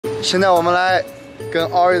现在我们来跟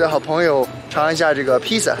Ari 的好朋友尝一下这个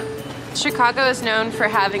披萨。 Chicago is known for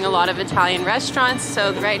having a lot of Italian restaurants,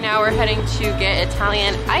 so right now we're heading to get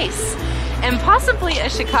Italian ice and possibly a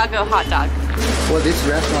Chicago hot dog. What this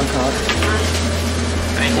restaurant called?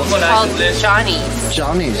 It's called Johnnies.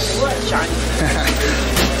 Johnnies. Johnnies.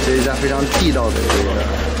 这一家非常地道的这个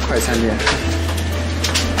快餐店。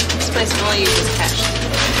 This place only uses cash.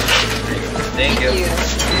 Thank you.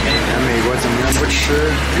 在美国怎么能不吃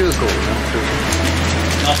热狗呢？对不对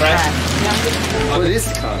All right. What is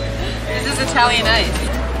it called? This is Italian ice.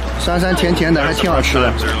 酸酸甜甜的，还挺好吃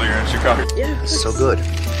的。 Earlier in Chicago. So good.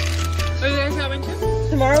 Are you guys having two?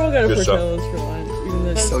 Tomorrow we'll go to Good stuff. Portillo's for lunch. Even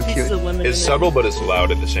though So it's cute. the lemon It's in subtle, but it's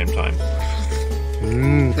loud at the same time.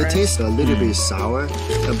 It tastes a little bit sour,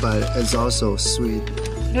 but it's also sweet.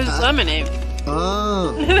 This is lemonade.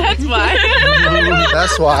 Oh, That's why.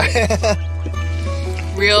 that's why.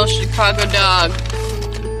 Real Chicago dog.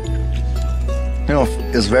 You know,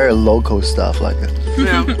 it's very local stuff, like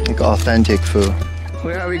Yeah. authentic food.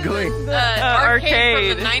 Where are we going?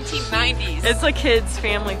 Arcade from the 1990s. It's a kids'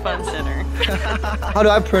 family fun center. How do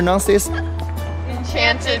I pronounce this?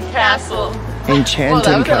 Enchanted Castle.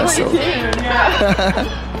 Enchanted Castle.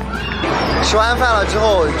 吃完饭了之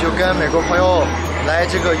后，就跟美国朋友来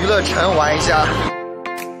这个娱乐城玩一下。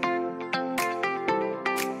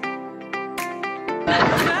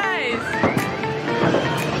 Nice.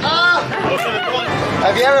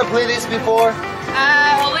 Have you ever played this before?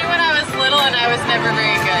 Only when I was little and I was never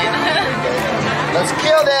very good. Let's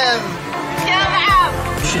kill them! Kill them!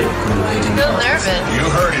 I feel nervous. You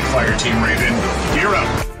heard it, Fire Team Raven. Gear up.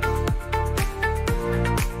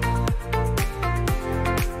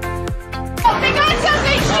 Oh, they got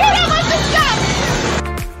something! Shoot him with the gun!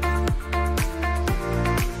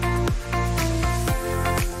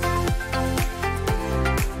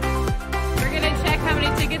 We're gonna check how many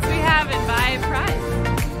tickets we have and buy a prize.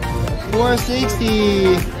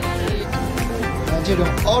 460。这种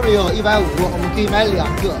Oreo 150，我们可以买2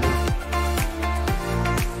个。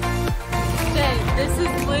 Jay, this is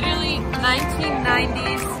literally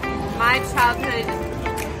 1990s, my childhood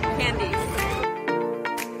candies.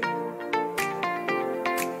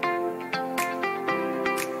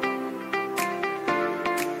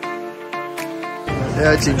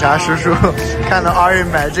 警察叔叔看到 Ari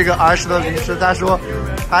买这个儿时的零食，他说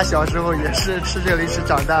他小时候也是吃这个零食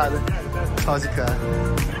长大的，超级可爱。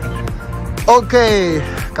OK，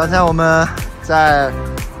 刚才我们在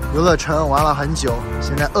游乐城玩了很久，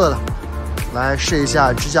现在饿了，来试一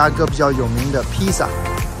下芝加哥比较有名的披萨。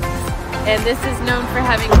 And this is known for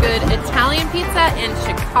having good Italian pizza and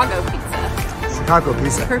Chicago pizza. Chicago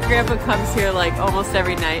pizza. Her grandpa comes here like almost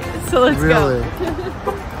every night, so let's Really? go.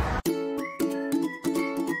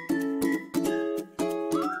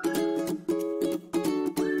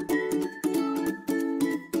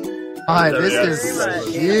 Hi, this is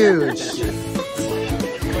huge.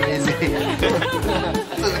 Crazy.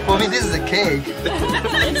 For me, this is a cake.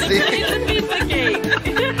 See? It's a pizza cake.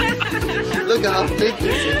 Look how thick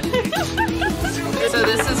this is. So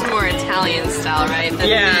this is more Italian style, right? The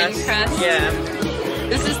thin crust? Yeah.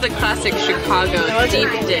 This is the classic Chicago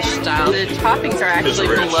deep dish style. The toppings are actually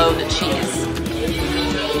below the cheese.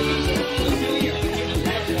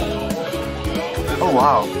 Oh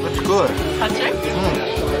wow, that's good. Touch it?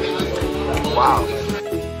 Wow.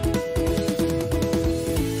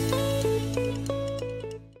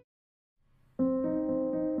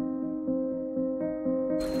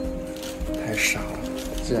 太傻了，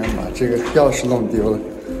竟然把这个钥匙弄丢了，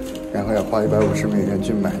然后要花150美元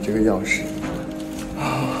去买这个钥匙。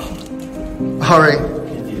Ari,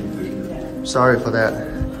 sorry for that.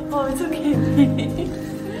 Oh, it's okay.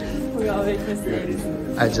 We all make mistakes.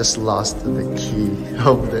 I just lost the key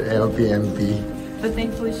of the Airbnb. But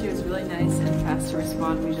thankfully she was really nice and fast to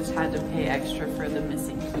respond. We just had to pay extra for the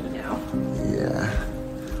missing key now. Yeah.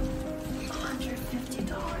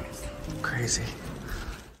 $150. Crazy.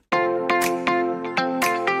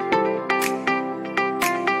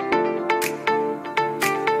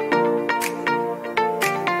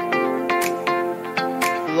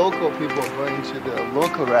 Local people going to the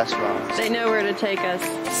local restaurants. They know where to take us.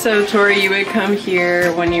 So Tori, you would come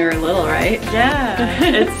here when you were little, right? Yeah,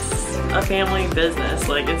 it's a family business.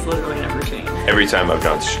 Like, it's literally never changed. Every time I've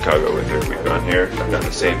gone to Chicago with her, we've gone here. I've done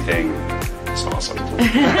the same thing. It's awesome.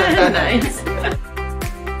 Nice.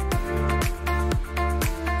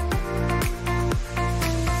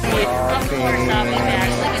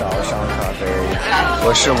 早上咖啡。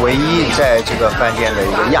我是唯一在这个饭店的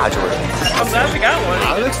一个亚洲人。 I'm glad we got one.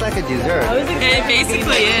 It looks like a dessert. It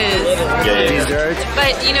basically is. Dessert.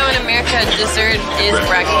 But you know, in America, dessert is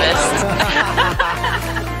breakfast.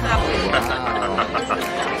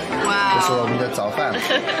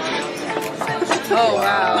 Oh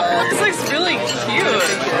wow, this looks really cute.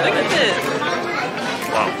 Look at this.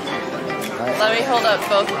 Wow. Let me hold up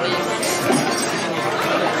both of these.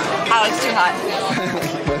 Oh, it's too hot.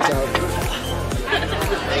 Watch out.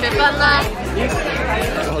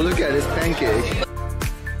 Oh, look at this pancake.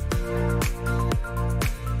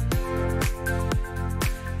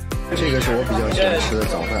 This is my favorite breakfast.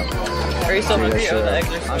 Are you so hungry? Oh, the eggs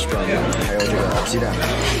are hash brown 还有这个鸡蛋。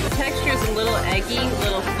 The texture is a little eggy, a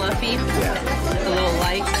little fluffy, a little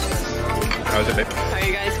light. How's it, babe? How are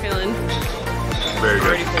you guys feeling? Very good.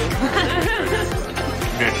 Pretty cool.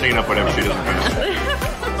 Yeah, clean up whatever she doesn't finish.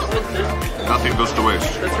 Nothing goes to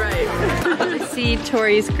waste. That's right. See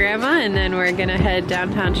Tori's grandma, and then we're gonna head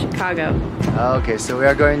downtown Chicago. Okay, so we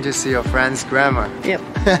are going to see your friend's grandma. Yep.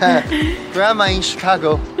 Grandma in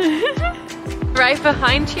Chicago. Right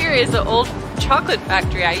behind here is an old chocolate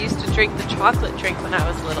factory. I used to drink the chocolate drink when I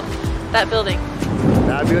was little. That building.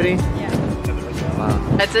 That building? Yeah.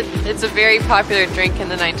 Wow. It's a very popular drink in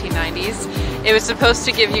the 1990s. It was supposed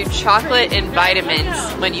to give you chocolate and vitamins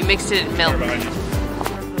when you mixed it in milk.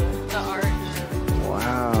 The art.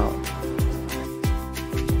 Wow.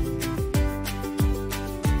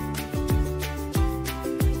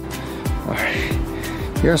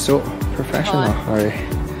 Alright. You're so professional, Ari.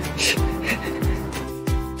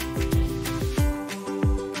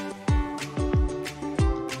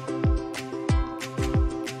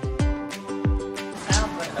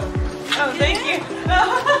 Oh, thank you.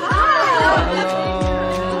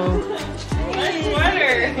 Hello. Nice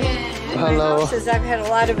sweater. Hello. Says I've had a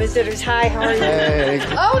lot of visitors. Hi, how are you? Hey.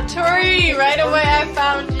 Oh, Tori, right away I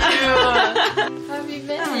found you. How have you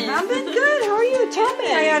been? I've been good. How are you? Tell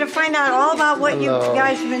me. I got to find out all about what you Hello.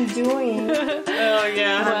 guys have been doing. Oh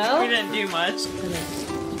yeah, Well. we didn't do much.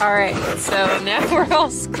 All right, so now we're all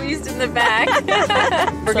squeezed in the back.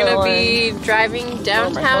 We're gonna be driving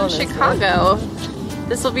downtown Chicago.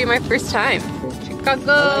 This will be my first time.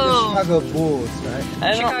 Chicago. Chicago Bulls,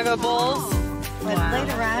 right? Chicago Bulls. But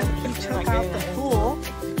later on, he took out the pool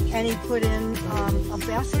and he put in a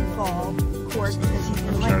basketball court because he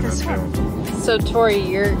didn't like the swim. So Tori,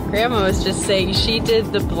 your grandma was just saying she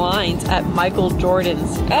did the blinds at Michael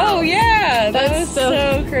Jordan's. Oh yeah, that That's was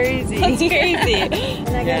so crazy. That's crazy.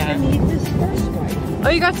 And I got to meet his first wife, Oh,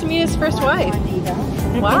 you got to meet his first wife.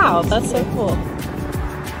 Juanita, Wow, that's so cool.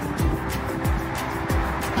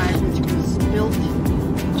 which was built.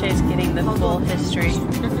 Jay's getting the full history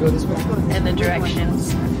Go this way. and the directions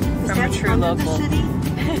Is from a that true under local. the city?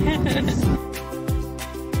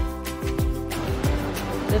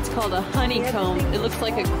 It's called a honeycomb. It looks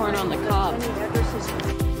like a corn on the cob. Any addresses?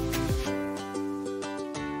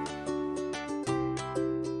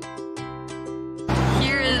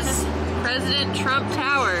 Here is President Trump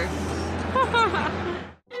Tower.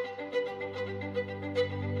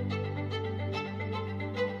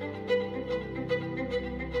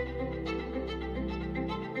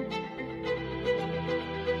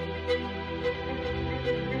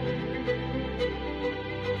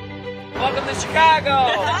 Welcome to Chicago.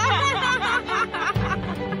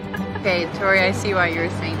 Okay, Tori, I see why you were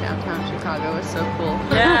saying downtown Chicago was so cool.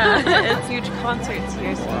 Yeah, it's huge concerts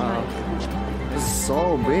here sometimes. It's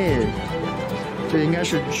so big. 这应该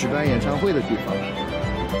是举办演唱会的地方。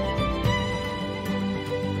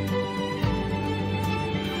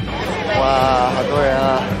哇，好多人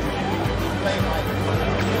啊！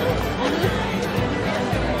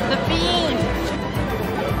 The bean.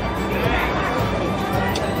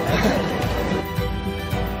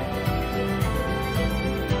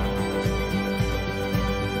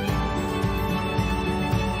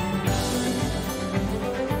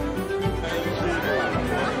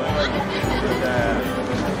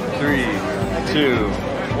 Three, two,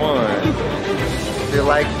 one. Do you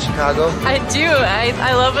like Chicago? I do.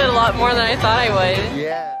 I love it a lot more than I thought I would.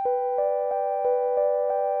 Yeah.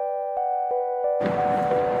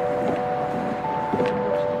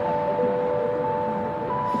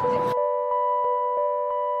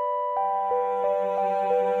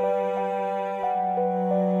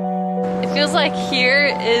 It feels like here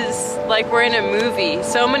is like we're in a movie.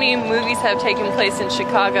 So many movies have taken place in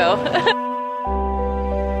Chicago.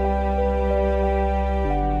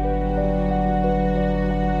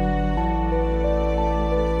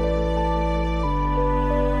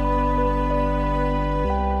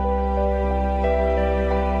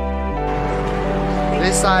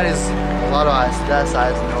 This side is a lot of ice. That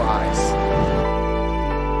side is no ice.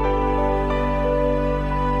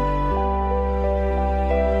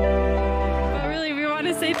 But really, we want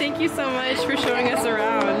to say thank you so much for showing us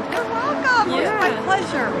around. You're welcome. Yeah. It's my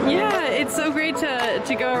pleasure. Yeah, it's so great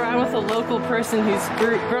to go around with a local person who's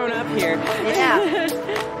grown up here. Yeah.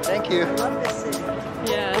 Thank you. Love this city.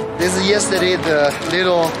 Yeah. This is yesterday the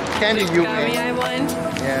little candy you Got me, made. I won.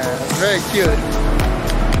 Yeah, it's very cute.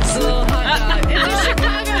 It's a little hot dog.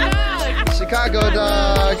 It's a Chicago dog. Chicago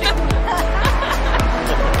dog.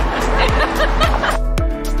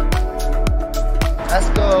 Let's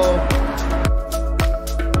go.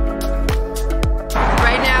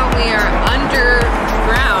 Right now we are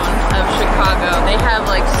underground of Chicago. They have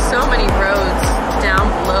like so many roads down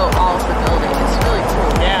below all of the buildings. It's really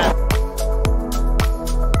cool. Yeah.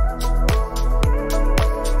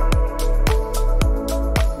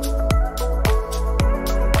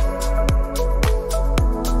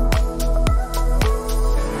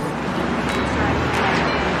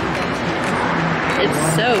 It's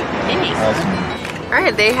so big. Awesome. All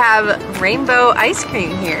right, they have rainbow ice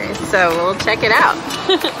cream here, so we'll check it out.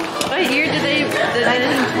 What year did they?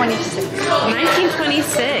 1926.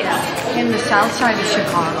 1926. In the south side of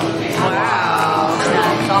Chicago. Wow.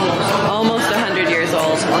 Yeah, it's Almost 100 years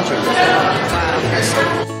old. Wow. Just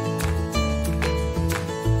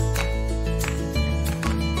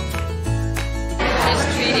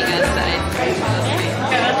treating us nice.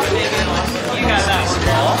 You got that one,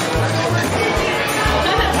 girl.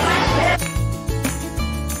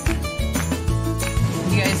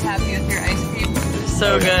 You guys happy with your ice cream?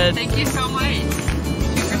 So good. Thank you so much.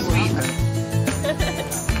 Super sweet.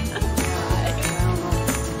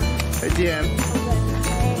 Hey, DM.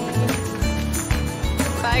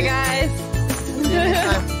 Bye, guys. See you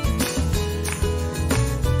next time.